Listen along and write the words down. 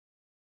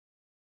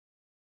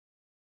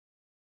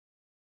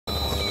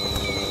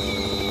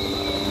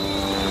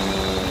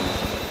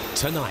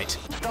tonight.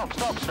 Stop,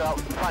 stop,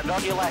 stop. Right,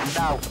 on your left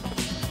now.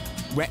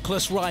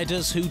 Reckless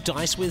riders who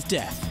dice with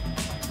death.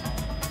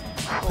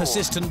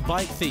 Persistent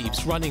bike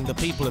thieves running the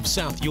people of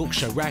South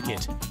Yorkshire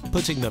ragged,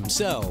 putting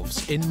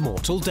themselves in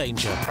mortal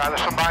danger. Right,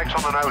 there's some bikes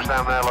on the nose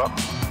down there, look.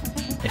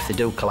 If they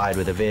do collide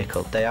with a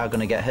vehicle, they are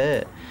going to get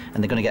hurt,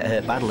 and they're going to get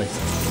hurt badly.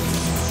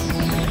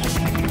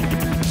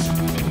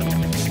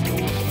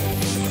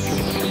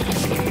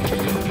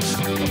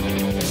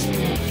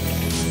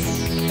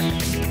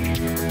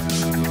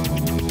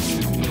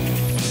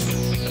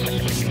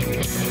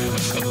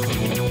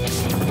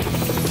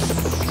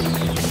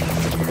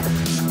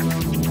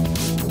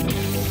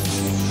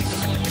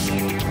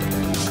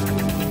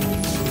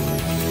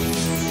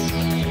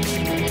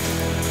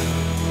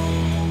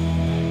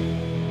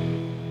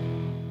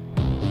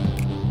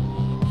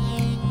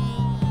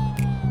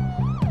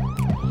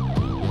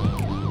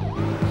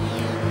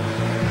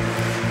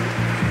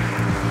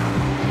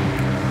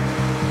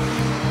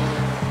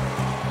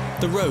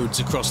 The roads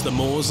across the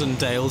moors and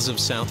dales of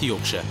South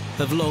Yorkshire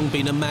have long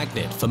been a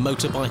magnet for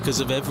motorbikers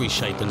of every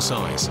shape and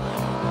size.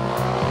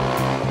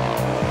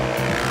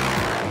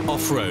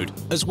 Off-road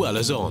as well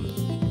as on.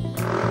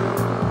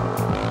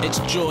 It's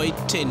joy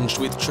tinged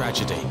with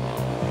tragedy.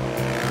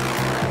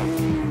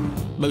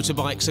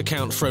 Motorbikes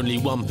account for only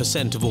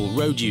 1% of all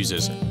road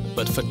users,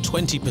 but for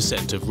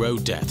 20% of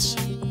road deaths.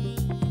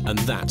 And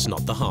that's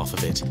not the half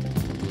of it.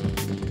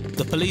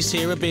 The police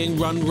here are being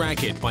run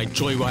ragged by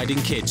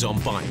joyriding kids on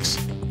bikes.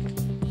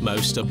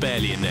 Most are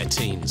barely in their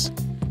teens.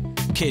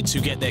 Kids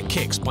who get their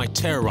kicks by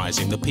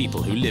terrorising the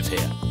people who live here.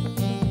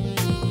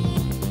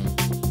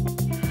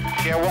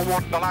 Yeah,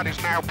 1-1, the lad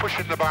is now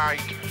pushing the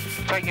bike.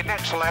 Take your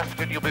next left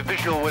and you'll be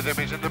visual with him.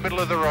 He's in the middle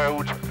of the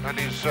road and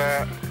he's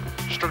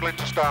struggling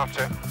to start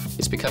it.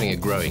 It's becoming a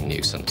growing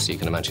nuisance. You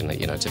can imagine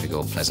that, you know,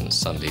 typical pleasant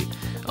Sunday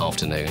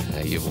afternoon,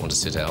 you want to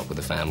sit out with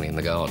the family in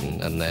the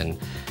garden, and then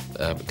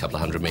a couple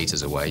of hundred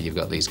metres away, you've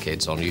got these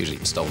kids on usually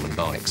stolen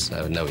bikes,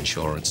 no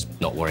insurance,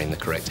 not wearing the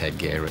correct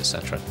headgear,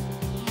 etc.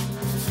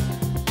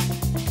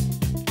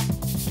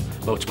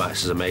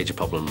 Motorbikes is a major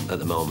problem at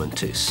the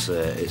moment. It's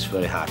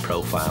very high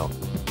profile.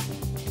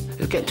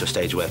 It'll get to a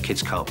stage where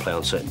kids can't play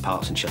on certain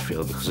parts in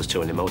Sheffield because there's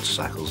too many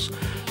motorcycles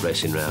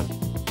racing around.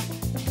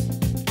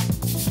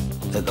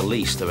 At the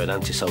least, they're an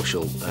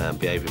antisocial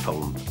behaviour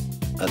problem.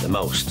 At the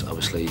most,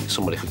 obviously,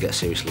 somebody could get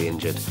seriously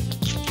injured.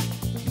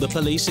 The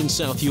police in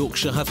South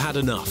Yorkshire have had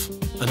enough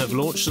and have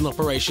launched an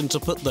operation to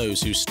put those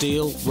who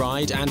steal,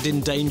 ride and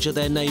endanger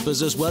their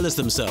neighbours as well as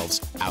themselves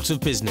out of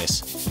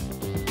business.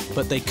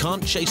 But they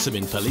can't chase them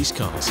in police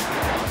cars.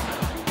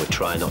 We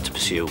try not to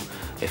pursue,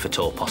 if at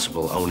all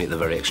possible. Only at the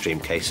very extreme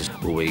cases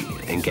will we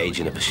engage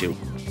in a pursuit.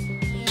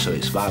 So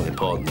it's vitally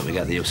important that we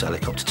get the use of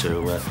helicopter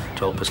to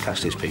help us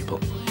catch these people.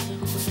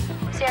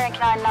 Sierra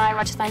 99,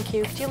 Roger, thank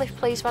you. Could you lift,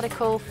 please? Had a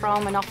call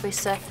from an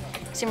officer.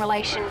 It's in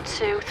relation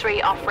to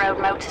 3 off-road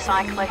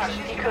motorcyclists.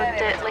 If you could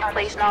lift,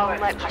 please, and I'll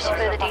pass you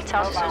further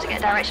details as soon as I get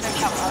a direction of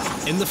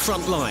travel. In the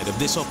front line of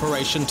this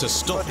operation to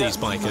stop these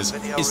bikers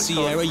is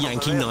Sierra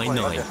Yankee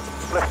 99.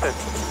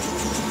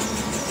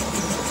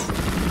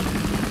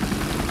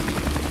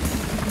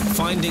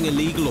 Finding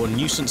illegal or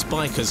nuisance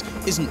bikers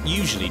isn't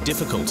usually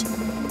difficult,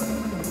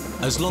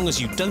 as long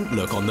as you don't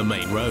look on the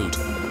main road.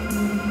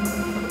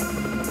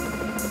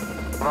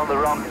 On the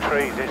wrong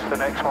trees, it's the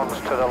next ones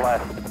to the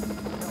left.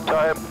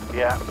 Got him?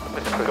 Yeah.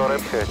 Got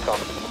him. Here, Tom.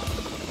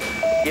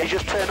 Yeah,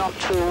 just turn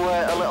onto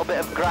a little bit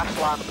of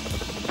grassland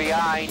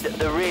behind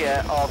the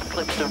rear of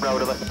Clipston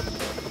Road.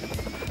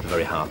 They're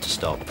very hard to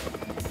stop.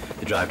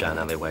 They drive down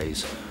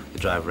alleyways, they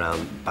drive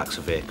around backs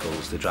of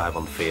vehicles, they drive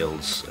on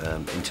fields,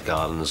 into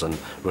gardens and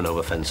run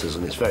over fences,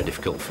 and it's very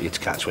difficult for you to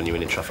catch when you're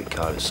in a traffic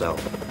car itself.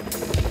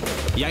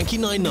 Yankee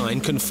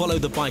 99 can follow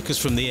the bikers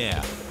from the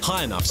air,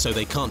 high enough so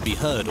they can't be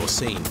heard or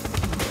seen.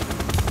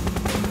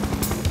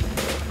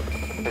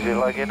 Is he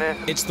lagging in?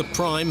 It's the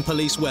prime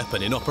police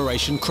weapon in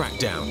Operation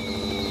Crackdown.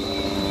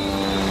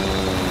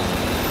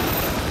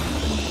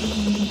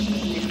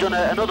 He's done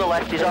another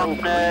left. He's on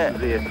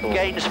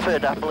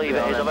Gainsford, I believe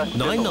it is.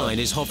 99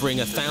 is hovering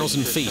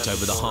 1,000 feet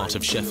over the heart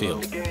of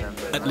Sheffield.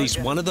 At least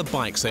one of the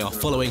bikes they are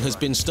following has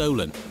been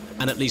stolen,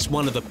 and at least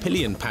one of the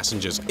pillion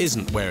passengers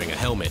isn't wearing a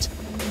helmet.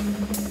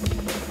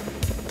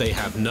 They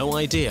have no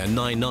idea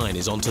 99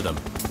 is onto them.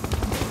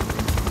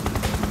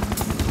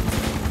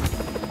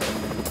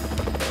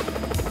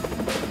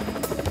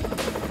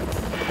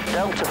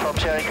 Delta from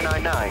Sierra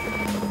 99.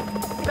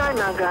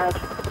 99, guys.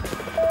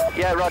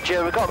 Yeah,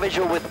 Roger, we've got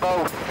visual with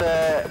both,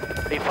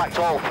 in fact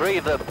all 3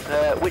 of them.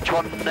 Which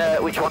one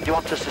do you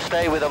want us to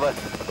stay with, over?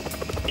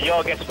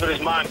 Your guess as good as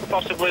mine.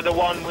 Possibly the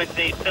one with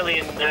the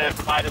pillion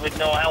rider with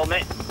no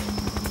helmet.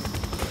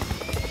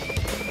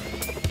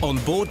 On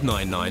board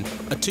 99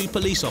 are 2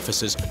 police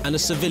officers and a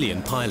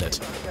civilian pilot.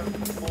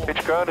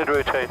 It's grounded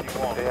rotating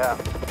 1. Yeah.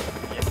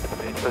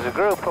 There's a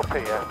group up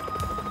here.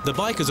 The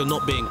bikers are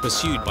not being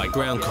pursued by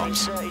ground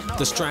cops.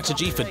 The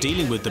strategy for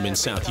dealing with them in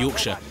South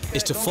Yorkshire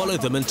is to follow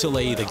them until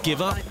they either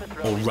give up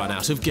or run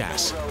out of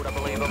gas.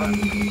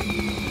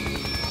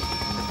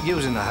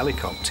 Using a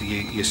helicopter,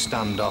 you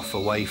stand off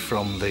away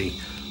from the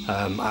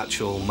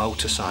actual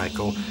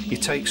motorcycle. You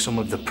take some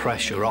of the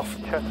pressure off.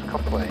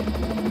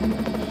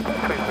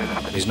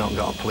 He's not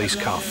got a police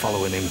car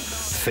following him,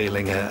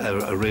 feeling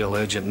a real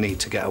urgent need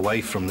to get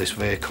away from this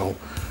vehicle.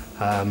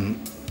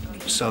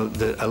 So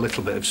a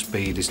little bit of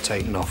speed is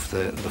taken off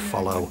the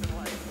follow,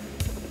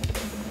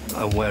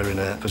 and we're in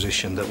a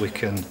position that we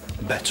can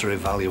better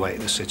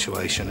evaluate the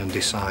situation and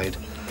decide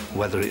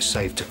whether it's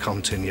safe to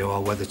continue or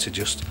whether to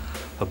just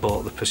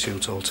abort the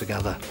pursuit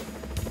altogether.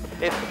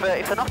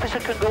 If an officer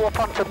can go up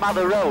onto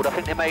Mather Road, I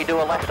think they may do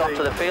a left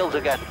onto the fields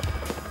again.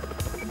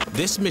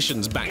 This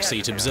mission's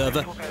backseat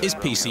observer is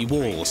PC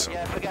Walls,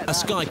 a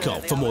Sky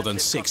cop for more than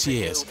 6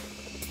 years.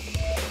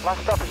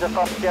 Last officer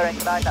from steering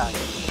 99.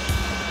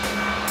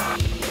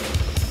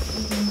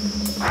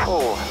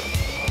 Oh.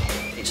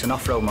 It's an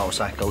off-road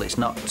motorcycle. It's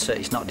not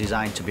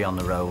designed to be on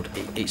the road.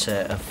 It's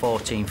a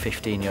 14,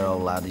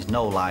 15-year-old lad. He's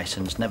no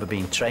licence, never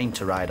been trained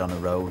to ride on a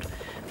road.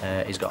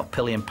 He's got a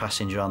pillion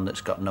passenger on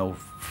that's got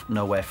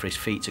nowhere for his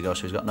feet to go,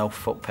 so he's got no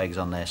foot pegs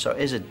on there. So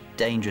it is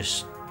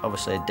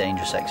obviously a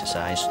dangerous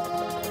exercise.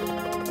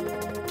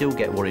 Do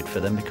get worried for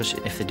them, because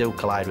if they do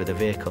collide with a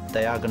vehicle,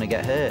 they are going to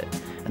get hurt,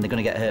 and they're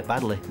going to get hurt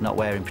badly, not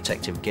wearing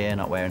protective gear,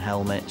 not wearing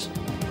helmets.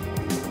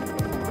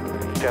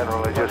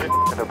 Generally just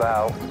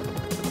about.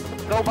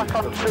 Go back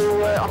onto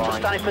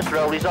Staniford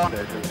Road. He's on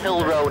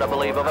Hill Road, I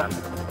believe, over.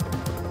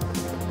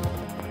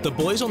 The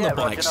boys on the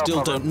bike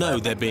still don't know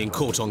they're being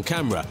caught on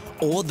camera,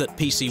 or that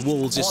PC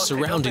Walls is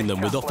surrounding them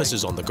with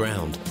officers on the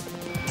ground.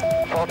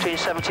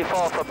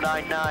 1474 from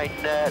 99.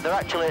 They're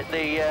actually at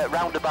the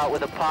roundabout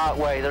with the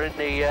parkway. They're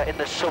in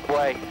the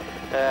subway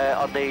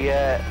on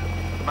the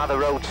Mather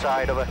Road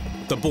side of it.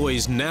 The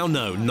boys now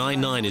know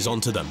 99 is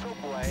onto them.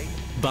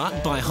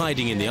 But by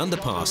hiding in the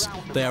underpass,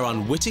 they are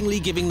unwittingly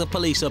giving the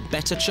police a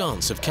better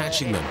chance of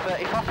catching them.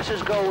 If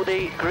officers go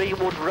the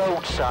Greenwood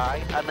Road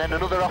side and then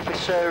another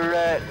officer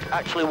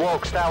actually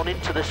walks down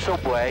into the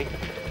subway,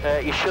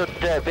 you should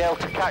be able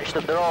to catch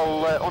them. They're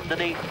all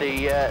underneath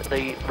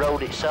the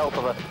road itself.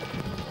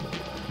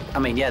 I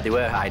mean, yeah, they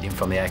were hiding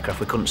from the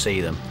aircraft. We couldn't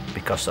see them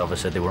because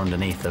obviously they were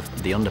underneath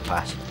the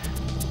underpass.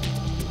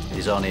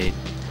 There's only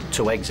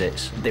 2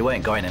 exits. They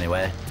weren't going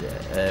anywhere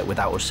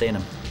without us seeing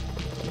them.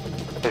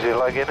 Is it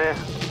leg in here?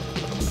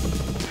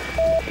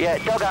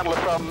 Yeah, dog handler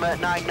from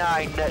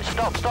 99.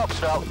 Stop.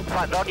 In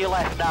fact, on your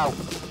left now.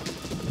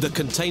 The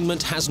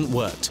containment hasn't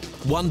worked.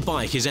 One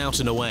bike is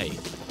out and away.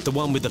 The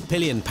one with the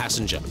pillion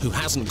passenger who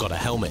hasn't got a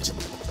helmet.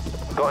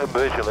 Got him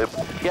visually.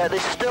 Yeah,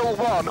 there's still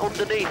one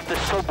underneath the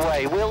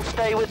subway. We'll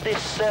stay with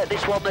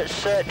this one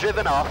that's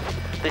driven off.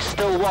 There's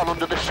still one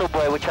under the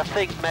subway, which I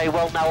think may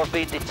well now have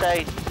been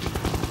detained.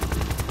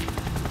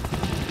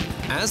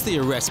 As the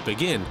arrests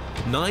begin,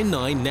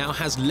 99 now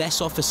has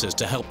less officers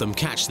to help them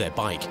catch their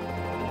bike.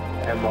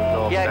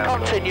 Yeah,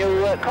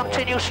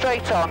 continue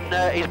straight on.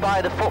 He's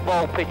by the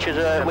football pitches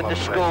with the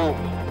school.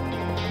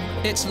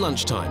 It's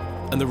lunchtime,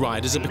 and the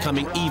riders are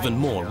becoming even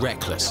more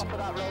reckless.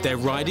 They're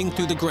riding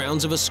through the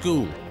grounds of a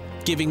school,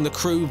 giving the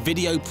crew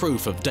video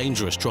proof of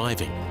dangerous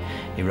driving.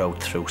 He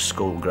rode through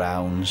school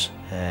grounds,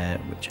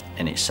 which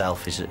in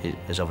itself is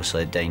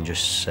obviously a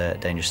dangerous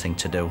thing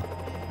to do.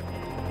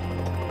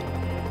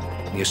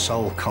 Your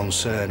sole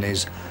concern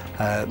is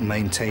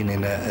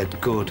maintaining a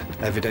good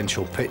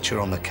evidential picture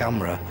on the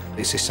camera.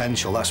 It's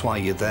essential, that's why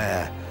you're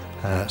there,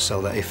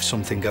 so that if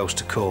something goes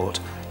to court,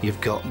 you've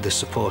got the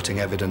supporting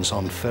evidence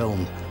on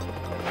film.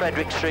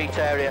 Frederick Street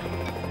area.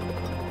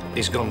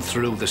 He's gone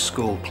through the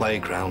school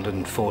playground,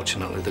 and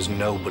fortunately there's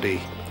nobody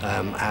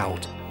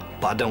out.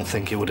 But I don't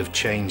think he would have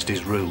changed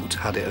his route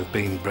had it have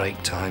been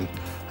break time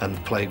and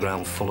the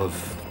playground full of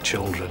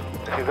children.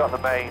 You've got the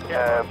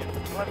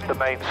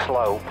main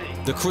slope.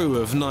 The crew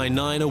of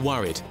 99 are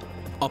worried.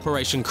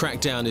 Operation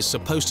Crackdown is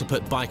supposed to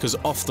put bikers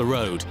off the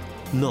road,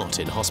 not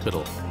in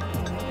hospital.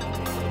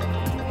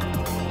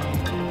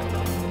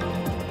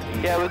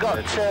 Yeah, we've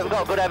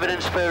got good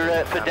evidence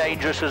for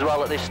dangerous as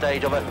well at this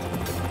stage of it.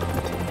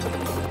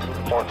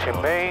 Watching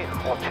me,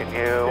 watching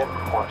you,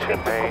 watching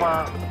me.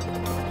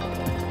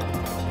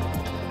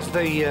 As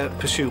the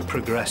pursuit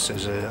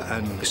progresses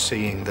and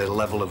seeing the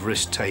level of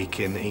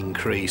risk-taking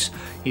increase,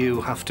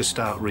 you have to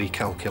start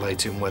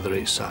recalculating whether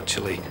it's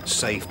actually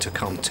safe to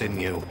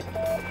continue.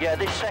 Yeah,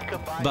 this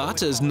second bike.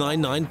 But as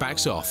 99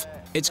 backs off,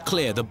 it's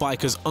clear the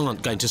bikers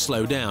aren't going to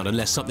slow down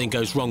unless something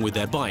goes wrong with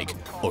their bike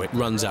or it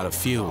runs out of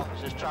fuel.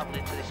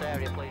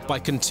 By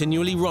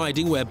continually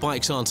riding where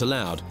bikes aren't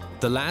allowed,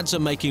 the lads are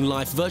making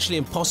life virtually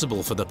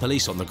impossible for the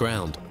police on the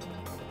ground.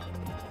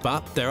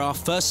 But there are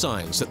first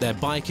signs that their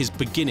bike is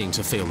beginning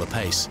to feel the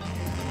pace.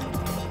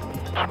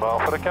 Smile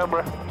for the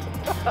camera.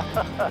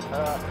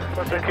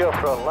 Secure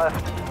front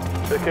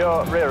left.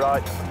 Secure rear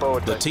right.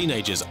 Forward. The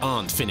teenagers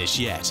aren't finished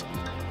yet.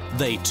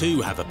 They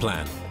too have a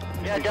plan.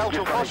 Yeah, Delta,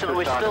 unfortunately,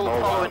 we're still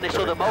following this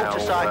other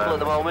motorcycle at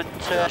the moment,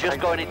 just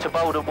going into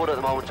Bowden Wood at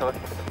the moment.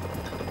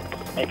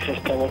 Any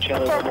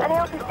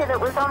officer that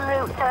was en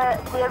route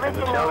to the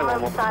original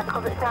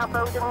motorcycle that's now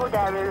Bowden Wood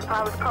area, if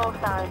I was call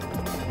sign.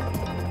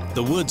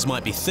 The woods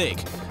might be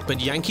thick, But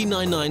Yankee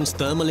 99's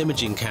thermal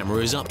imaging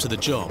camera is up to the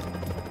job.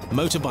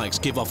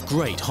 Motorbikes give off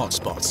great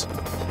hotspots.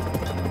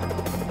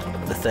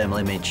 The thermal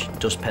image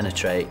does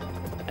penetrate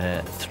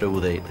through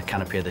the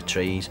canopy of the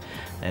trees.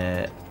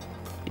 It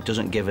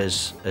doesn't give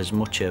us as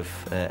much of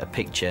a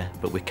picture,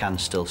 but we can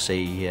still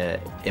see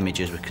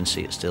images, we can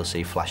still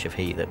see flash of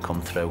heat that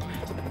come through.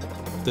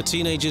 The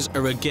teenagers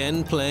are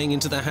again playing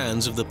into the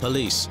hands of the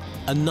police.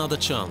 Another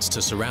chance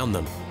to surround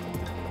them.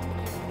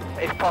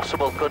 If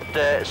possible, could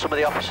some of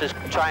the officers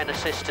try and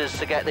assist us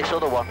to get this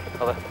other one?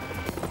 Over.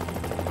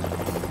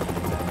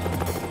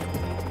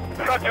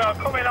 Roger, I'm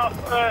coming off.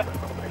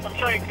 I'm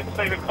sure you can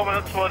see me coming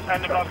up towards the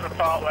end of Oxford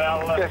Parkway.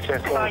 I'll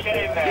try and get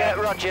in there. Yeah,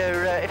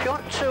 Roger. If you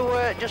want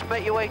to just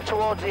make your way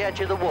towards the edge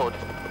of the wood,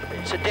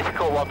 it's a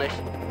difficult one, this.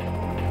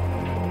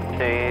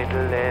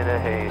 Needle in a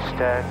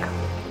haystack.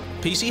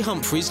 PC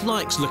Humphreys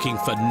likes looking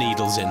for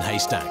needles in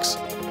haystacks.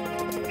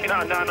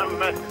 I'm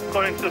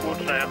going into the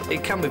woods now.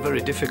 It can be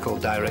very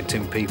difficult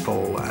directing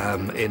people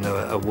in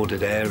a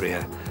wooded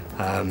area.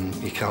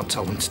 You can't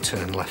tell them to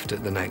turn left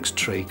at the next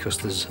tree because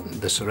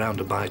they're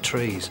surrounded by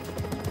trees.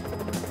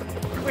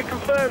 Can we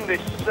confirm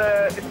this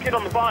kid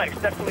on the bike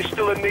is definitely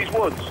still in these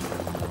woods?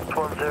 10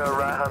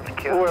 right-hand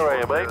kill. Where are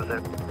you, mate?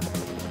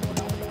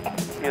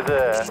 You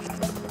there?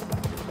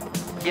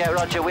 Yeah,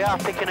 Roger, we are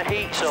picking a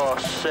heat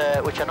source,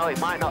 which I know it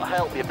might not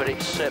help you, but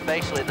it's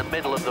basically in the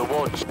middle of the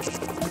woods.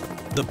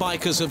 The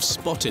bikers have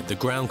spotted the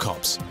ground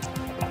cops.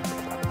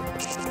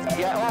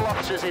 Yeah, all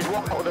officers is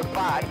one out of the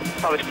bike.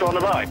 Oh, they're still on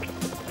the bike?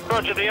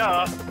 Roger, they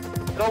are.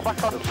 Go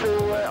back onto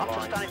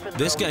Staniford.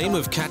 This game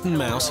of cat and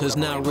mouse has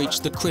now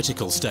reached the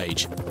critical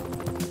stage.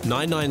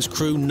 99's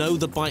crew know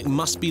the bike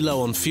must be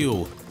low on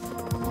fuel.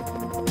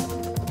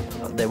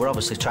 They were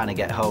obviously trying to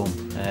get home.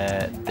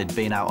 They'd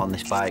been out on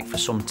this bike for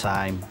some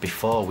time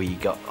before we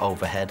got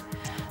overhead.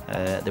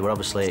 They were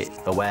obviously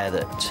aware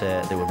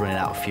that they were running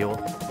out of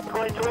fuel.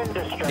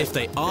 If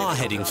they are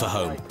heading for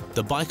home,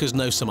 the bikers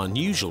know some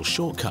unusual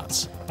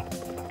shortcuts.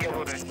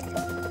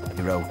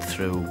 We rode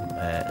through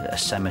a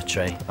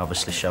cemetery,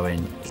 obviously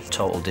showing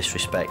total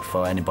disrespect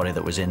for anybody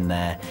that was in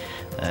there,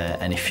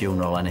 any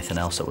funeral, anything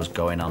else that was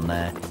going on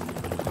there.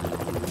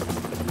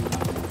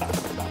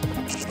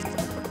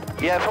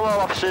 Yeah, fellow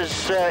officers,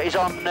 he's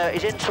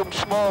in some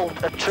small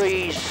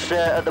trees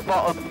at the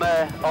bottom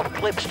of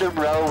Clipston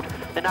Road.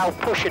 They're now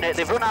pushing it.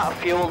 They've run out of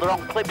fuel. They're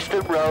on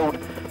Clipston Road,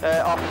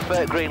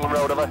 off Greenland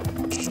Road, over.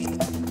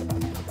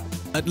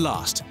 At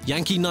last,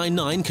 Yankee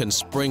 99 can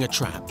spring a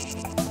trap.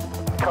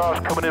 Car's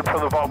coming in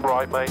from the bottom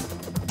right, mate.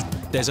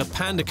 There's a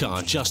panda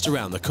car just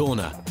around the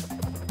corner.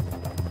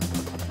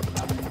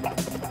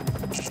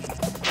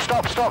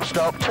 Stop.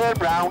 Turn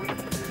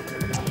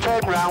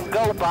round,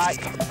 go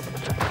back.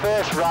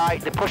 First right,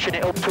 they're pushing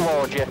it up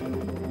towards you.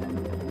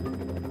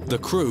 The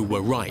crew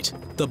were right.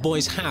 The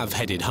boys have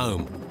headed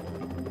home.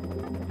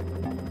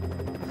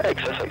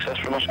 Excess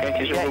from Oscar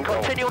Yankee. Yeah,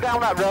 continue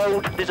down that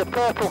road. There's a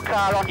purple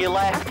car on your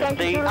left.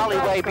 The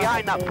alleyway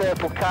behind that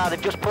purple car,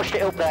 they've just pushed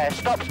it up there.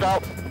 Stop.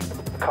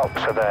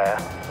 Cops are there.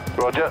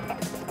 Roger.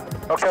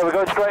 OK, we're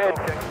going straight in.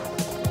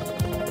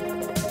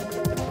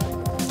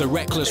 The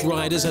reckless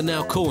riders are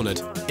now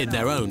cornered in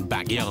their own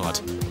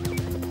backyard.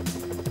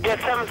 Yeah,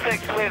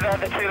 7-6 with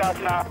the 2 lads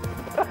now.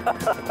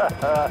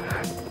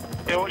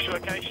 Yeah, what's your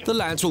location? The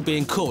lads will be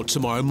in court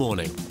tomorrow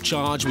morning,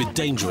 charged with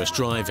dangerous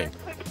driving.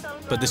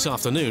 But this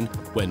afternoon,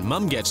 when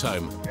Mum gets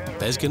home,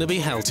 there's going to be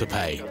hell to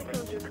pay.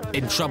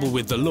 In trouble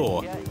with the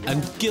law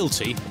and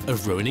guilty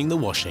of ruining the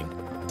washing.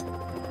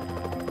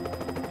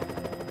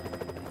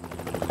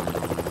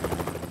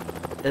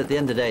 At the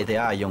end of the day, they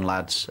are young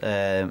lads.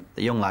 The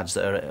young lads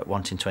that are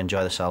wanting to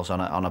enjoy themselves on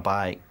a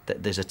bike.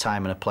 There's a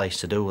time and a place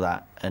to do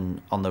that,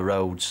 and on the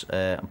roads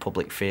and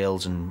public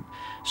fields and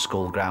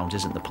school grounds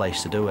isn't the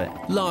place to do it.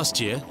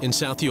 Last year, in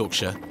South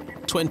Yorkshire,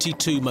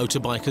 22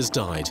 motorbikers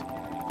died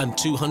and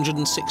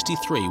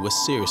 263 were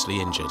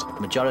seriously injured.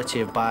 The majority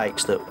of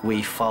bikes that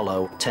we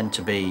follow tend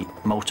to be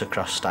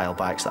motocross-style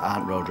bikes that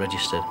aren't road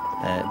registered,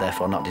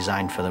 therefore not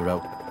designed for the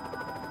road.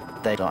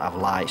 They don't have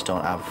lights,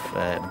 don't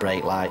have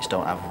brake lights,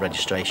 don't have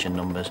registration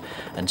numbers,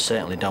 and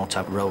certainly don't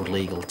have road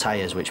legal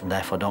tyres, which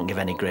therefore don't give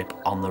any grip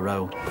on the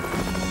road.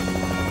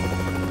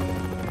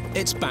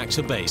 It's back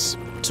to base,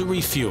 to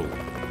refuel.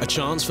 A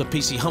chance for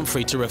PC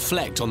Humphrey to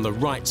reflect on the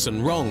rights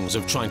and wrongs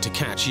of trying to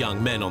catch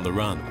young men on the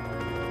run.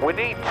 We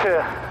need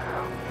to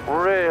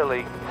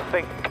really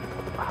think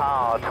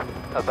hard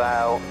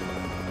about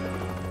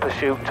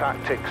pursuit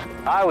tactics.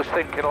 I was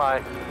thinking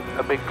like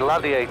a big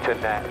gladiator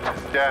net.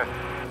 Yeah.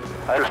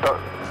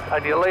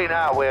 And you lean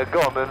out with a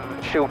gun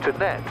and shoot a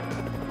net.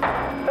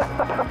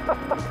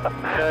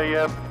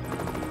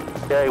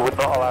 Yeah, he would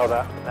not allow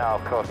that. No,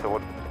 of course they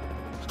wouldn't.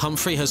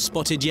 Humphrey has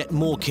spotted yet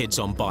more kids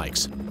on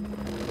bikes.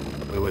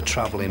 We were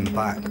travelling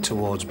back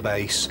towards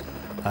base,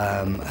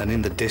 and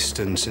in the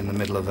distance, in the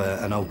middle of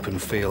an open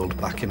field,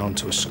 backing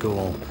onto a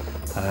school,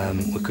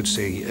 we could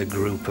see a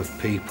group of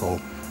people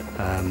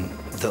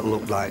that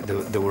looked like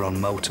they were on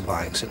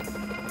motorbikes.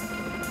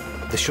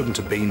 They shouldn't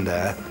have been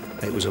there.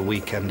 It was a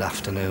weekend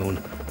afternoon,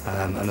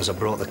 and as I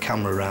brought the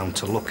camera around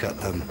to look at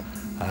them,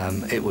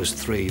 It was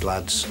 3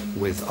 lads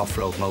with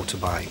off-road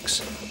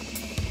motorbikes.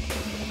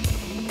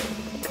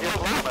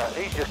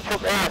 He's just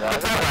took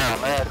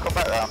there. Come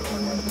back down.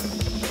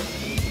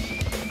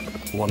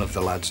 One of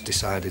the lads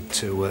decided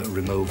to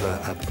remove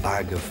a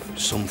bag of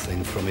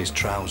something from his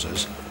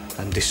trousers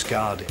and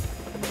discard it.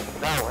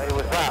 No, it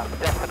was that,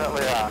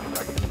 definitely that.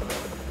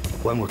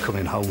 When we're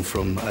coming home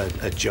from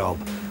a job,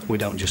 we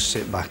don't just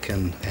sit back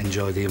and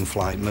enjoy the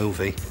in-flight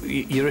movie.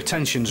 Your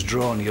attention's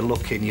drawn, you're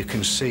looking, you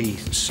can see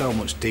so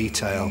much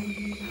detail.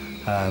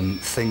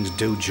 Things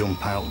do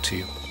jump out to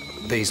you.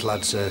 These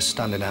lads are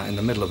standing out in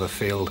the middle of a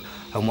field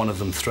and one of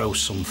them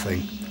throws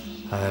something.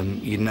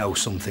 You know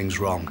something's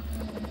wrong.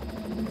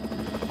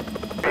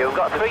 We've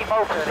got 3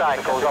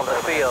 motorcycles on the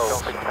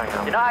field.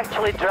 They're not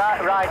actually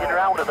riding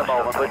around at the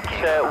moment, but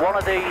one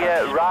of the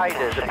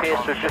riders appears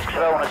to have just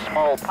thrown a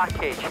small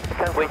package,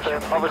 which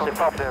obviously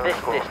from this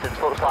distance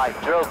looks like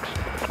drugs.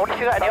 I wonder if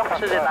you've got any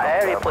officers in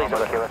that area, please.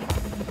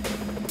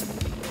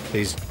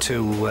 These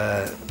 2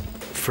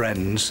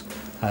 friends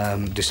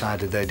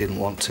decided they didn't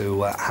want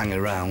to hang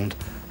around,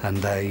 and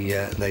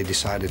they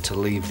decided to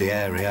leave the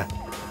area.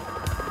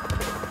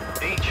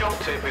 He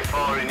chucked it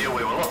before he knew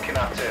we were looking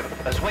at him.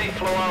 As we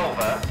flew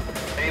over,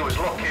 he was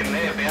looking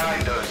near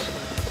behind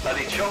us, and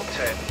he chucked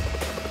it.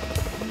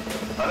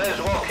 And I was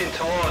walking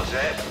towards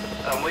it,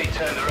 and we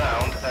turned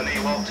around, and he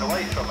walked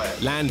away from it.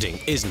 Landing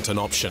isn't an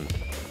option.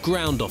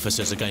 Ground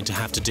officers are going to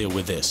have to deal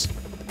with this.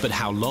 But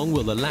how long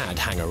will the lad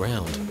hang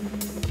around?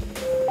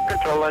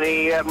 Control,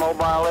 any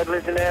mobile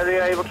headlights in the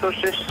area able to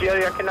assist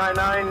Sierra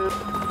 99?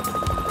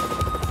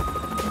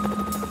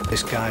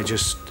 This guy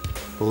just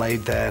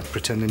laid there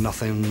pretending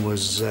nothing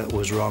was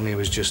wrong. He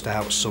was just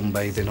out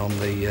sunbathing on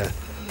the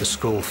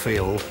school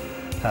field.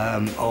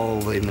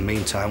 All in the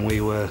meantime,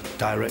 we were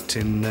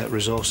directing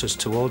resources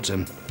towards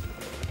him.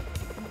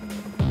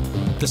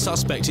 The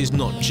suspect is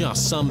not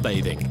just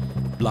sunbathing.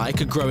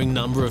 Like a growing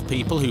number of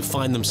people who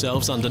find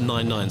themselves under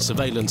 9/9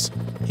 surveillance,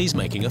 he's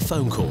making a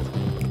phone call.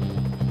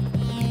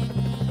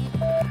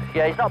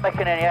 Yeah, he's not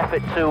making any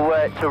effort to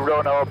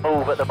run or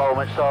move at the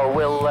moment, so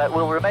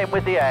we'll remain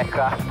with the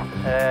aircraft.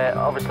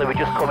 Obviously, we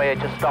just come here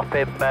to stop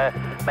him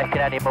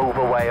making any move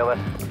away of us.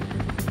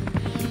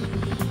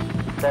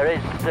 There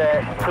is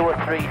 2 or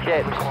 3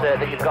 dips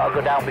that you've got to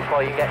go down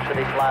before you get to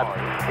this lad.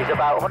 He's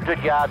about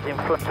 100 yards in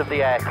front of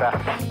the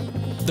aircraft.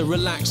 The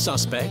relaxed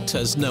suspect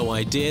has no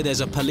idea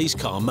there's a police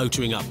car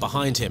motoring up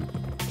behind him.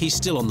 He's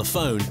still on the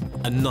phone,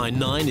 and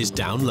 9/9 is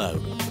down low.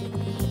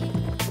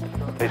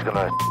 He's going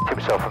to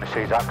himself when he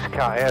sees axe.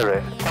 Can't hear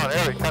it. Can't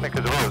hear it, can he,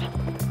 because of us?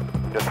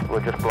 We're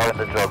just blowing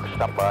the drugs.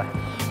 Stand by.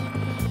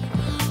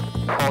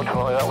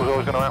 Fortunately, that was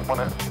always going to happen,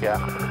 wasn't it? Yeah.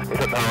 He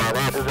doesn't know how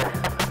that, does he?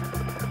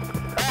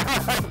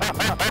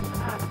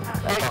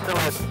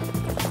 Excellent.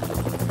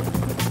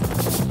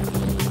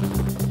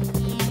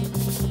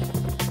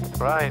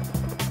 Right.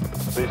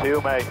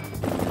 Resume, mate.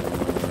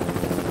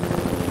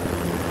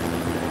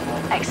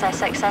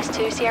 XS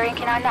to Sierra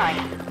Yankee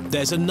 99.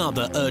 There's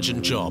another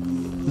urgent job.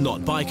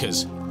 Not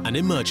bikers, an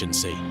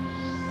emergency.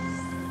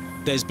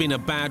 There's been a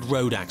bad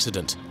road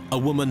accident. A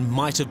woman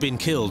might have been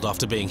killed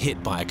after being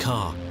hit by a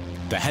car.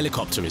 The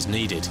helicopter is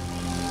needed.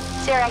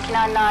 Sierra Yankee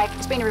 99,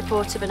 there's been a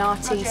report of an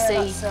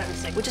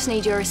RTC. We just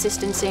need your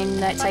assistance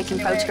in taking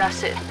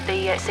photographs at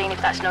the scene,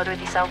 if that's in order with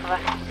yourself, over.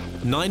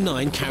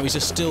 9/9 carries a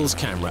stills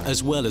camera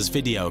as well as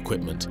video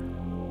equipment.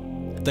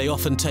 They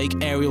often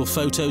take aerial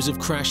photos of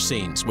crash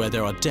scenes where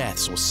there are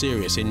deaths or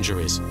serious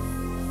injuries.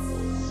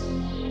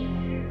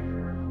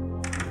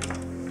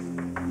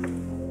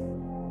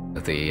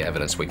 The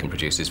evidence we can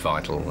produce is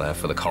vital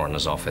for the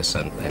coroner's office,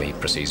 and any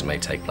proceedings may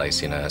take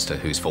place, as to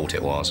whose fault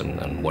it was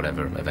and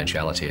whatever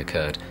eventuality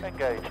occurred.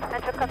 Engage.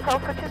 Enter control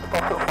switches.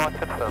 Profit fine,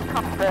 confirmed.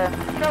 Confirm.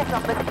 Jobs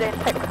on listed.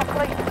 Text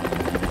complete.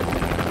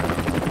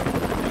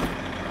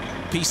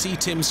 PC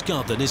Tim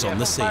Scudden is on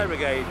the scene. Fire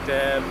brigade,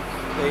 the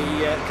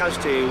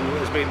casualty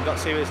has got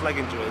serious leg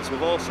injuries.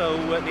 We've also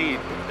need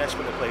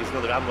desperately, please,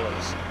 another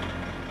ambulance.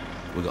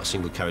 We've got a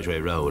single carriageway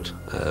road,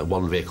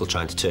 one vehicle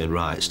trying to turn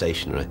right,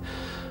 stationary,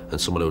 and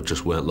someone who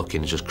just weren't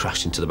looking just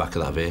crashed into the back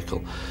of that vehicle.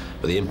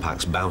 But the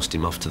impacts bounced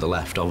him off to the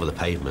left over the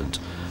pavement,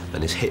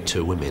 and he's hit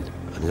 2 women,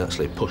 and he's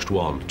actually pushed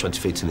one 20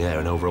 feet in the air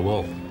and over a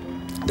wall,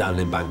 down an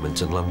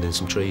embankment and landed in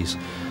some trees.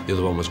 The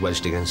other one was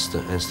wedged against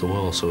the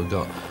wall, so we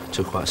got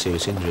 2 quite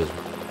serious injuries.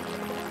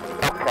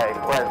 Okay,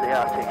 where's the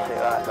RTC?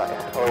 Right, got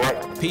you. All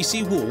right.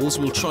 PC Walls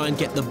will try and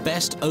get the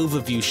best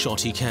overview shot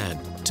he can,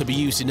 to be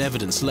used in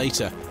evidence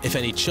later if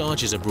any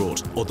charges are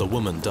brought or the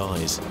woman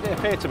dies. They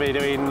appear to be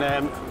doing,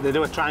 they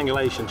do a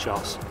triangulation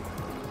shot,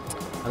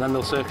 and then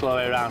they'll circle our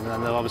way around, and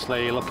then they'll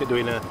obviously look at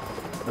doing an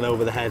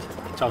over-the-head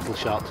total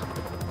shot.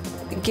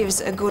 It gives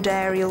a good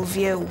aerial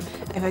view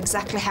of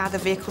exactly how the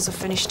vehicles are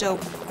finished up.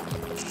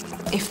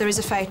 If there is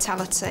a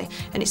fatality,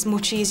 and it's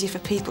much easier for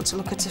people to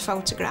look at a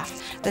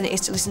photograph than it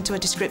is to listen to a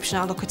description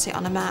or look at it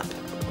on a map.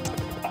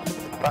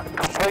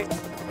 Complete.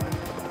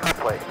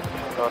 Complete.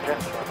 Roger.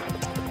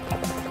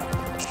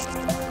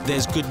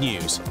 There's good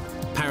news.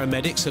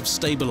 Paramedics have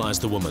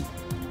stabilised the woman.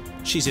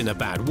 She's in a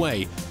bad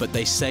way, but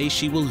they say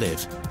she will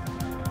live.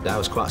 I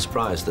was quite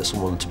surprised that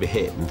someone to be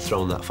hit and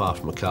thrown that far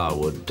from a car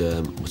would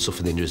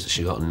suffer the injuries that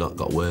she got and not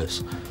got worse.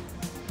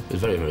 It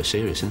was a very, very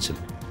serious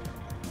incident.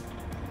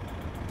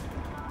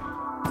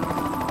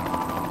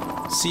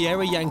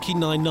 Sierra Yankee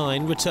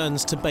 99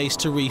 returns to base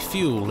to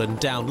refuel and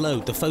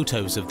download the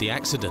photos of the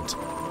accident.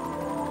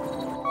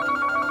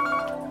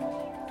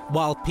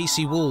 While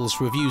PC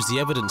Walls reviews the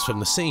evidence from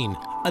the scene,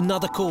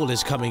 another call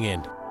is coming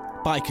in.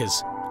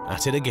 Bikers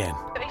at it again.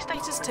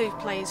 Status 2,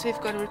 please.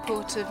 We've got a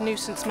report of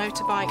nuisance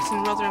motorbikes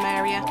in Rotherham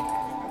area.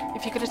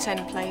 If you could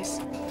attend, please.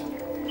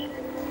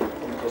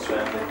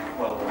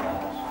 Well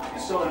done. You're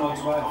still in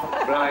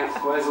motorbike. Right,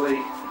 where's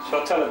Lee?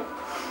 Shall I tell him?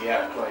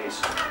 Yeah,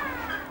 please.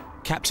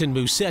 Captain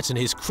Mousset and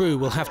his crew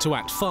will have to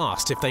act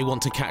fast if they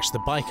want to catch the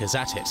bikers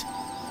at it.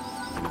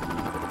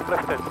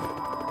 Lifted.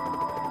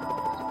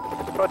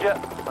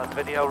 Roger. And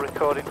video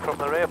recording from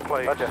the rear,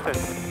 please. Roger.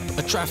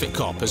 A traffic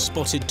cop has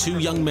spotted two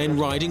young men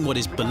riding what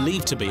is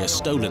believed to be a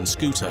stolen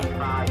scooter.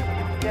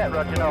 Yeah,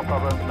 Roger, no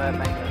problem.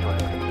 Maintenance.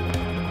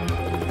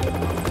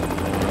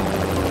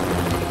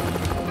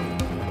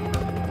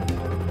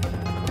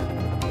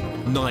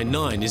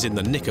 99 is in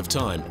the nick of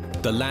time.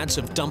 The lads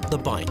have dumped the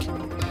bike.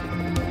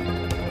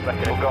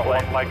 Reckon we've got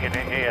one leg in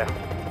it here.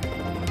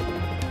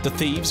 The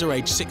thieves are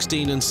aged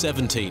 16 and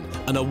 17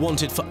 and are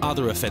wanted for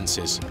other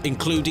offences,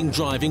 including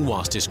driving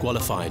whilst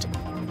disqualified.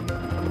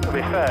 To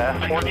be fair,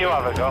 what do you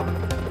have a go?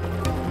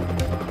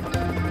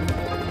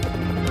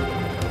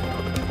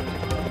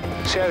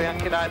 Sierra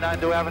Yankee 99,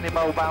 do we have any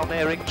mobile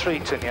nearing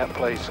Treaton yet,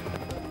 please?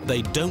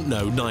 They don't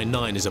know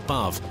 99 is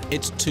above.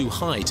 It's too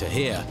high to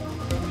hear.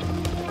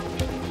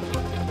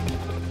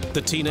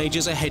 The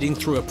teenagers are heading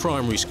through a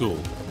primary school.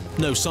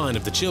 No sign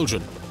of the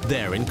children.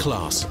 They're in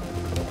class.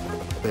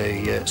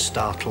 They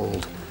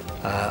startled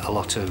a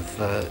lot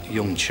of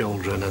young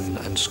children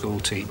and school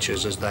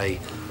teachers as they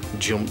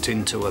jumped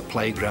into a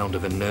playground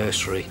of a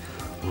nursery,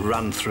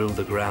 ran through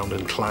the ground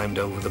and climbed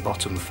over the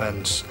bottom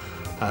fence.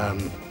 A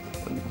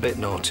bit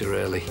naughty,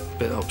 really. A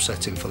bit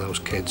upsetting for those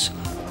kids.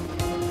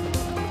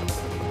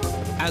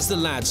 As the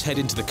lads head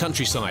into the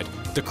countryside,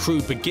 the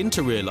crew begin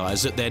to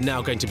realise that they're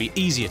now going to be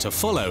easier to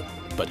follow,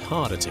 but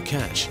harder to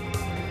catch.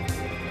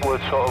 We're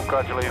sort of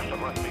gradually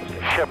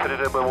shepherded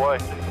him away.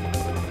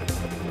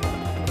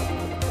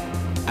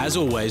 As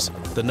always,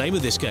 the name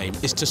of this game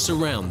is to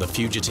surround the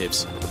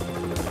fugitives.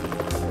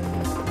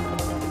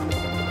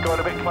 Going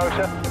a bit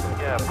closer?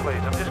 Yeah,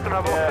 please. I'm just going to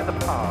have a look at the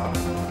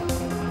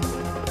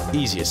path.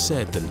 Easier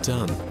said than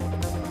done.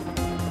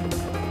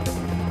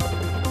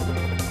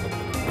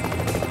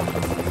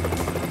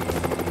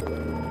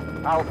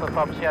 Alpha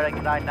from Sierra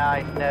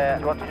 99. Do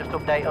you want to just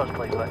update us,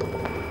 please, Lee?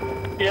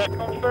 Yeah,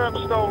 confirmed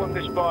stolen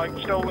this bike,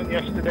 stolen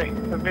yesterday.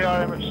 The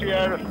VRM of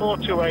Sierra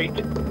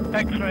 428,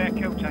 X-ray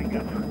Echo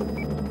Tango.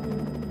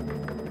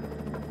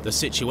 The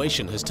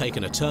situation has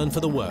taken a turn for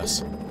the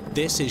worse.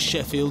 This is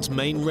Sheffield's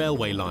main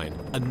railway line,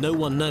 and no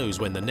one knows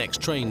when the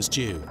next train's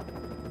due.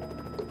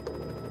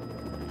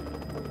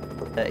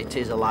 It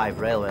is a live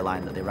railway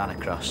line that they ran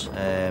across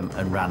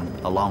and ran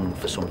along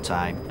for some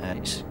time.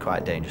 It's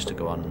quite dangerous to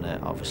go on,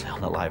 obviously,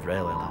 on a live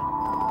railway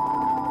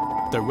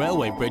line. The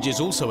railway bridge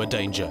is also a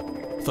danger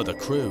for the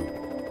crew.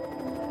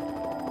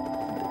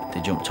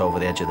 They jumped over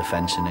the edge of the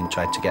fencing and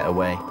tried to get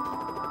away.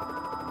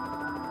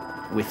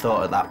 We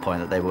thought at that point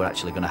that they were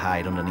actually going to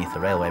hide underneath the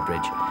railway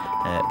bridge,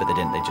 but they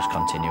didn't. They just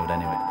continued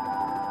anyway.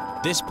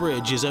 This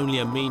bridge is only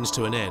a means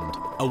to an end,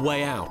 a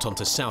way out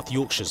onto South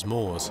Yorkshire's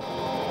moors.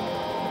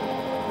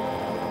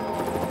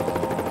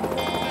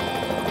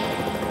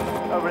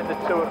 Over in the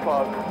 2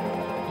 o'clock.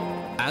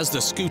 As the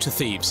scooter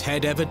thieves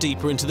head ever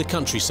deeper into the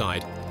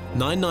countryside,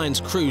 99's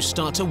crew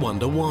start to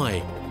wonder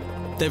why.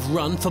 They've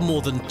run for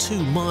more than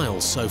 2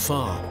 miles so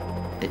far.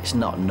 It's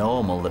not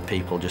normal that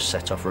people just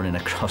set off running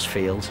across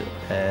fields.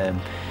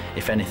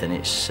 If anything,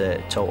 it's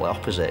totally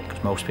opposite,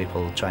 because most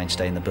people try and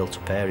stay in the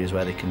built-up areas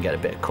where they can get a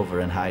bit of cover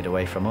and hide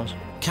away from us.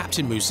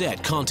 Captain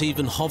Mousset can't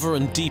even hover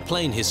and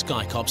deplane his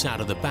Skycops out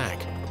of the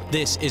back.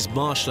 This is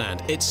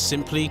marshland. It's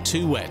simply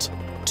too wet,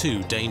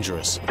 too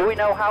dangerous. Do we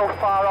know how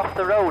far off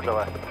the road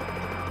are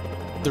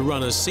we? The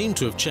runners seem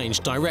to have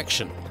changed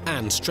direction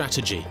and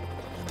strategy.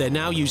 They're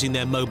now using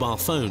their mobile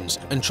phones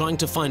and trying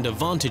to find a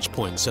vantage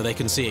point so they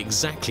can see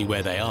exactly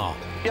where they are.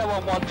 Yellow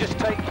one, just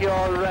take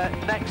your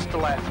next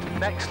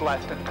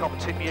left and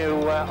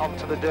continue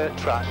onto the dirt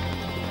track.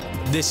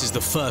 This is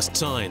the first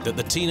sign that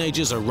the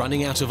teenagers are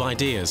running out of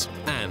ideas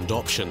and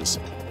options.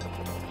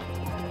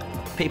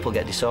 People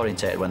get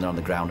disorientated when they're on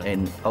the ground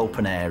in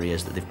open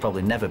areas that they've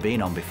probably never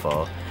been on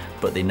before,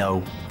 but they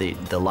know the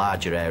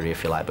larger area,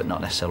 if you like, but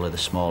not necessarily the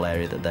small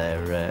area that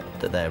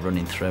they're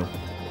running through.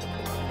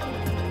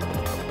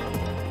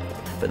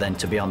 But then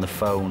to be on the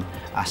phone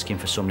asking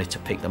for somebody to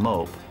pick them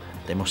up,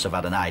 they must have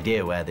had an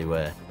idea where they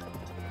were.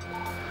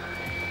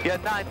 Yeah,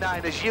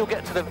 99, as you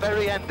get to the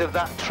very end of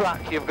that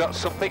track, you've got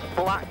some big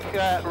black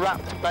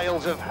wrapped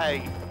bales of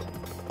hay.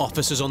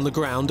 Officers on the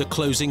ground are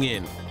closing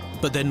in,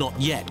 but they're not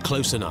yet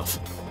close enough.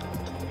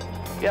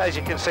 Yeah, as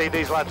you can see,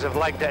 these lads have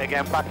legged it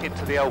again back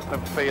into the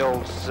open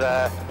fields.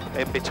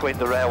 in between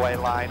the railway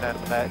line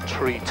and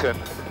Treaton.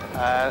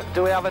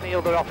 Do we have any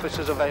other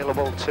officers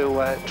available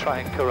to try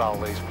and corral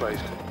these, please?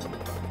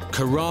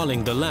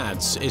 Corralling the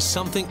lads is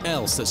something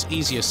else that's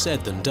easier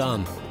said than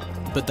done.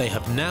 But they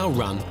have now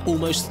run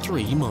almost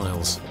 3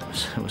 miles.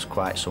 It was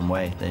quite some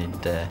way. They'd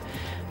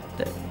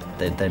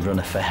run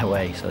a fair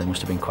way, so they must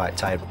have been quite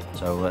tired.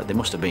 So they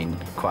must have been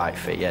quite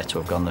fit, yeah, to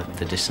have gone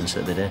the distance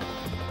that they did.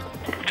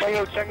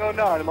 Tango 9,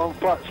 I'm on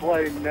Flats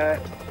Lane. Where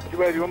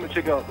do you want me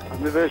to go?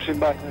 I'm reversing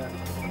back there.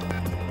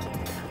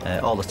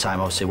 All the time,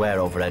 obviously, we're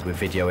overhead, we're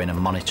videoing and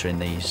monitoring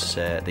these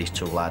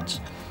 2 lads.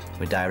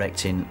 We're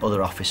directing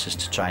other officers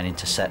to try and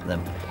intercept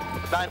them.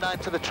 99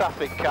 to the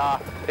traffic car.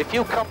 If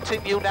you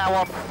continue now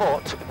on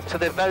foot to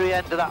the very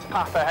end of that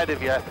path ahead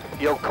of you,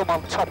 you'll come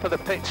on top of the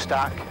pit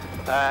stack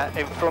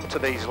in front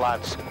of these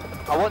lads.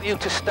 I want you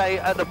to stay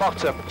at the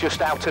bottom,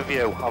 just out of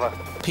view.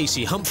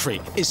 PC Humphrey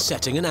is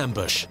setting an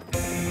ambush.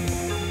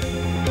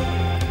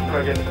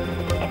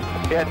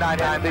 Yeah,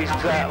 99, these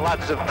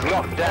lads have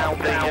dropped down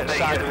the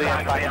side of the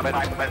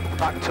embankment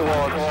back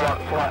towards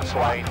Flats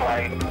Lane.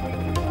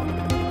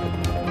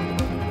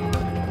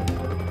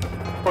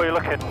 Where are you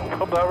looking?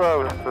 Up that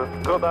road.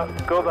 Go that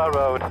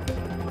road.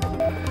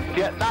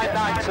 Yeah,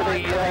 99 to the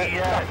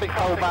traffic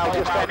mobile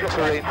just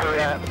entering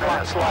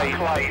Flats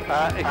Lane.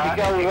 If you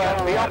go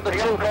beyond the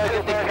 2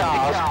 burgundy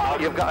cars,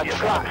 you've got a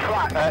track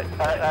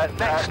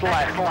next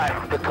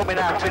left. They're coming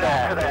out of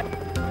there.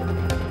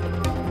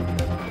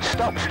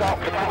 Stop,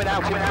 they're coming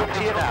out in front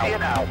of you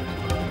now.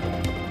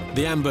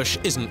 The ambush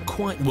isn't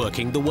quite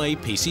working the way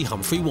PC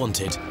Humphrey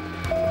wanted.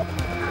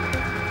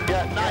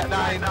 Yeah,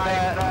 99,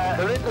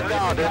 they're in the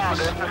gardens,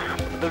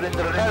 they're in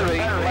the very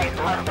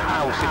left-hand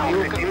house.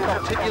 If you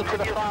can continue to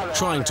the far end.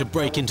 Trying to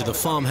break into the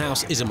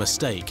farmhouse is a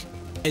mistake.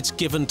 It's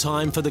given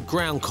time for the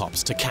ground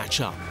cops to catch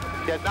up.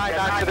 Yeah,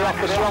 99 to the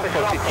officer on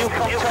foot. If you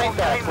contain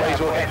there, please,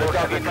 we'll get the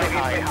dog in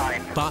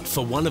behind. But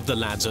for one of the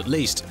lads at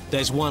least,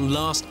 there's one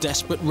last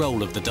desperate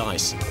roll of the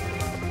dice.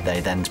 They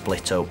then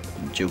split up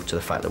due to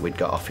the fact that we'd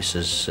got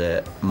officers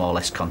more or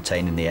less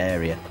containing the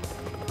area.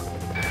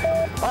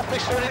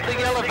 Officer in the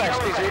yellow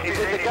vest, is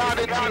in the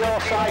garden to your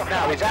side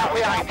now, he's out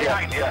behind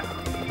you.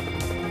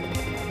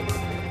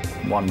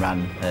 One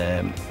ran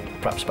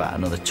perhaps about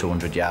another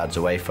 200 yards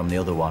away from the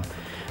other one,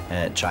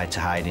 tried to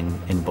hide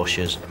in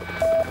bushes.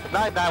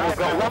 Now we've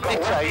got one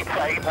detained,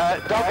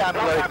 dog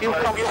handler, if you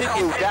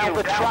continue down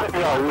the track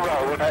road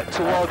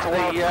towards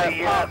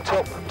the parked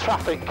up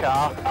traffic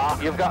car,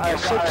 you've got a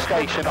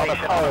substation on a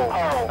pole,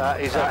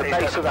 is at the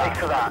base of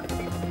that.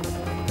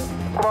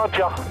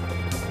 Roger.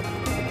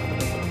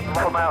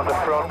 Come out the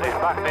front, it's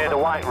back near the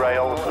white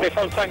rails. If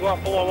I'm Tango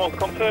Apple 11,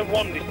 confirm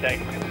 1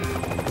 detained.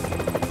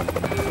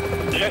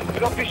 Yeah, we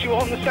got issue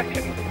on the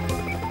 2nd.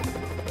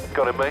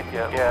 Got it, mate,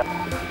 yeah.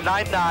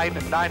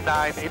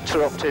 99,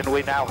 interrupting,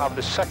 we now have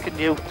the 2nd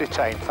youth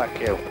detained, thank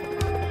you.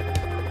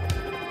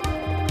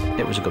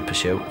 It was a good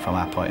pursuit from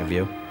our point of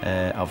view,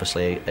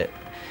 obviously,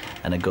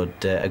 and a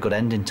good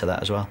ending to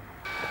that as well.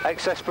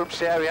 Excess from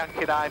Sierra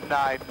Yankee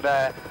 99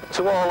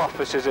 to all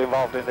officers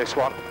involved in this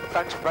one.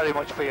 Thanks very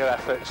much for your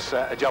efforts,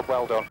 a job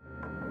well done.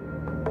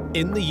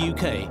 In the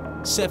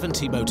UK,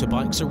 70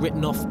 motorbikes are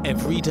written off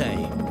every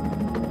day.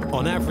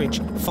 On average,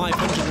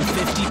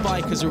 550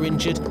 bikers are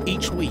injured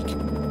each week.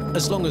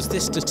 As long as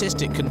this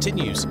statistic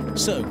continues,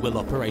 so will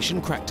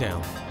Operation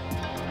Crackdown.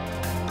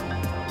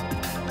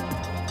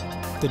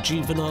 The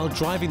juvenile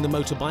driving the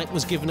motorbike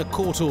was given a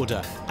court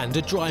order and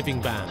a driving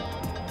ban.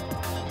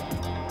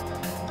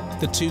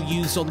 The 2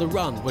 youths on the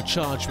run were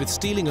charged with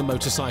stealing a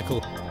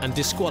motorcycle and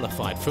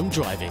disqualified from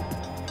driving.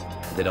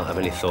 They don't have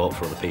any thought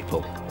for other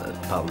people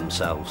apart from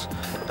themselves,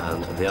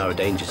 and they are a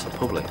danger to the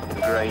public.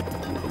 Great.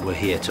 We're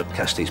here to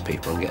catch these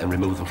people and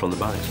remove them from the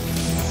bikes.